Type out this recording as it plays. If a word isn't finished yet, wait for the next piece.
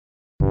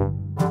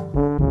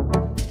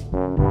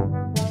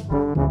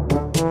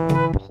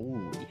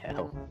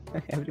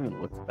haven't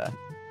even looked at that.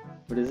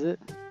 What is it?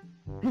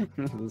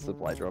 The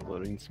supply drop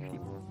loading screen.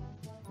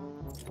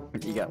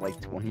 You got like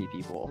 20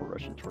 people all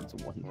rushing towards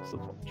one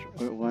supply drop.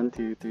 Wait, 1,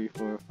 2, 3,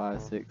 4,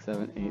 5, 6,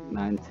 7, 8,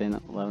 9,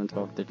 10, 11,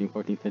 12, 13,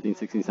 14, 15,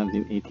 16,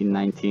 17, 18,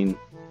 19.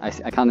 I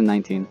counted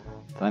 19.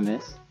 Did I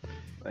miss?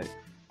 Right.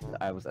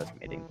 I was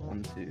estimating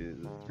 1,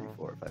 2, 3,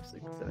 4, 5,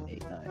 6, 7,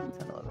 8, 9,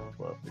 10, 11,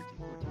 12, 13,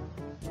 14,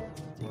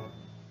 15.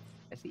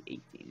 I see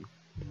 18.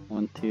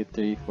 1, 2,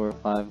 3, 4,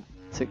 5,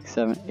 6,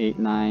 7, 8,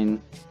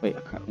 9. Wait,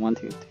 1,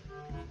 2, 3,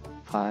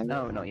 5.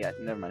 No, yeah,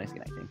 never mind, I see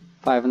 19.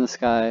 5 in the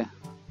sky.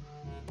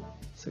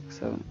 6,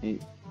 7,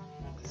 8,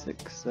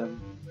 6,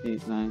 7,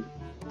 8, 9,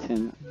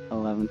 10,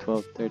 11,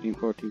 12, 13,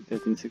 14,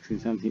 15, 16,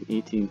 17,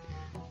 18.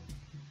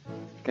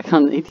 I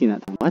counted 18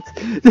 that time. What?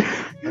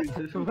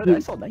 But I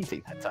saw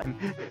 19 that time.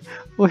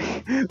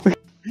 Wait.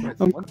 Right,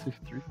 so 1, 2,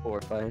 3,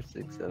 4, 5,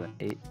 6, 7,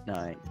 8,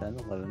 9, 10,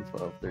 11,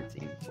 12,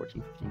 13,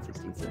 14, 15,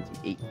 16, 17,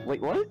 8.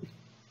 Wait, what?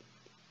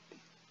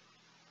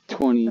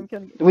 20.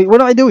 Wait,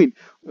 what am I doing?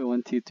 Wait,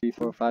 1, 2, 3,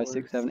 4, 5,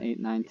 6, 7, 8,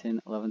 9,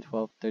 10, 11,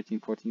 12, 13,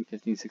 14,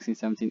 15, 16,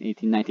 17,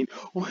 18, 19.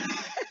 What?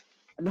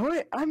 No,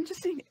 wait, I'm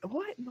just saying,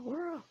 what in the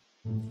world?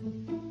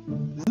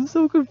 This is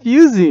so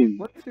confusing.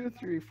 1, 2,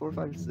 3, 4,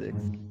 5, 6,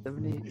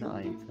 7, 8,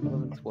 9, 10,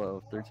 11,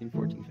 12, 13,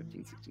 14,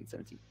 15, 16,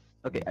 17.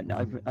 Okay,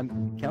 now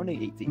I'm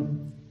counting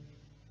 18.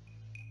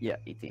 Yeah,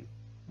 18.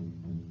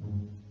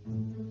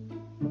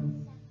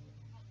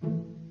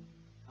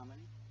 How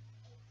many?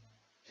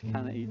 She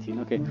counted 18.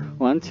 Okay.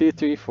 1, 2,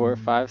 3, 4,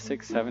 5,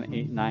 6, 7,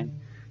 8,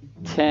 9,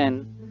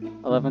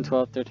 10, 11,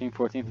 12, 13,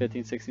 14,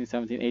 15, 16,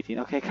 17, 18.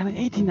 Okay, I counted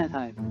 18 that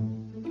time.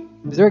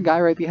 Is there a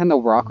guy right behind the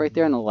rock right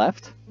there on the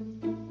left?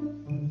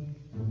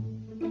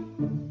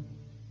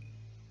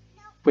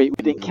 Wait,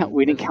 we didn't count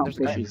There's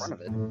a guy in bushes. front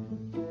of it.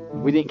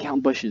 We didn't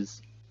count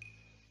bushes.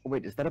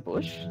 Wait, is that a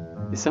bush?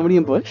 Is somebody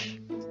in bush?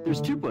 There's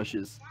 2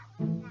 bushes.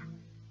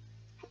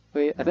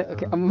 Wait,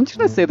 okay, I'm just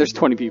gonna say there's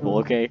 20 people,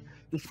 okay?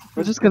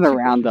 We're just gonna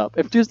round up.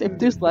 If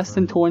there's less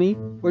than 20,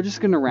 we're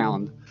just gonna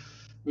round.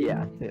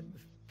 Yeah,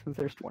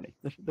 there's 20.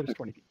 There's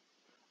 20 people.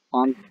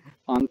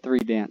 On 3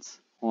 dance.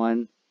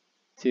 1,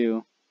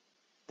 2,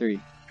 3.